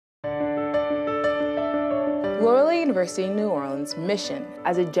Loyola University in New Orleans' mission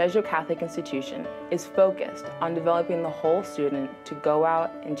as a Jesuit Catholic institution is focused on developing the whole student to go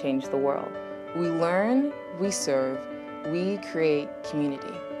out and change the world. We learn, we serve, we create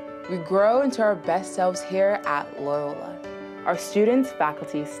community. We grow into our best selves here at Loyola. Our students,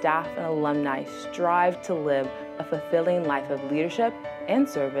 faculty, staff, and alumni strive to live a fulfilling life of leadership and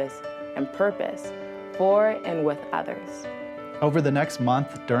service and purpose for and with others. Over the next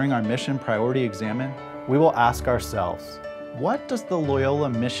month, during our mission priority examen, we will ask ourselves, what does the Loyola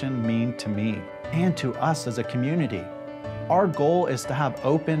mission mean to me and to us as a community? Our goal is to have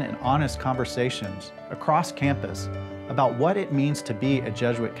open and honest conversations across campus about what it means to be a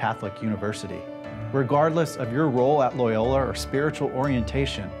Jesuit Catholic university. Regardless of your role at Loyola or spiritual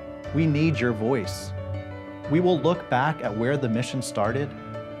orientation, we need your voice. We will look back at where the mission started,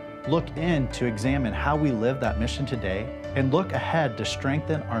 look in to examine how we live that mission today, and look ahead to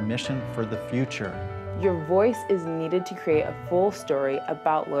strengthen our mission for the future. Your voice is needed to create a full story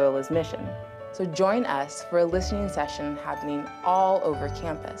about Loyola's mission. So join us for a listening session happening all over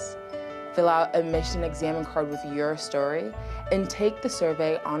campus. Fill out a mission examen card with your story and take the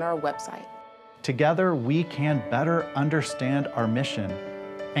survey on our website. Together, we can better understand our mission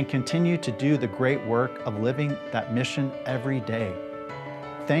and continue to do the great work of living that mission every day.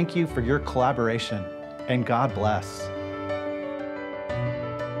 Thank you for your collaboration, and God bless.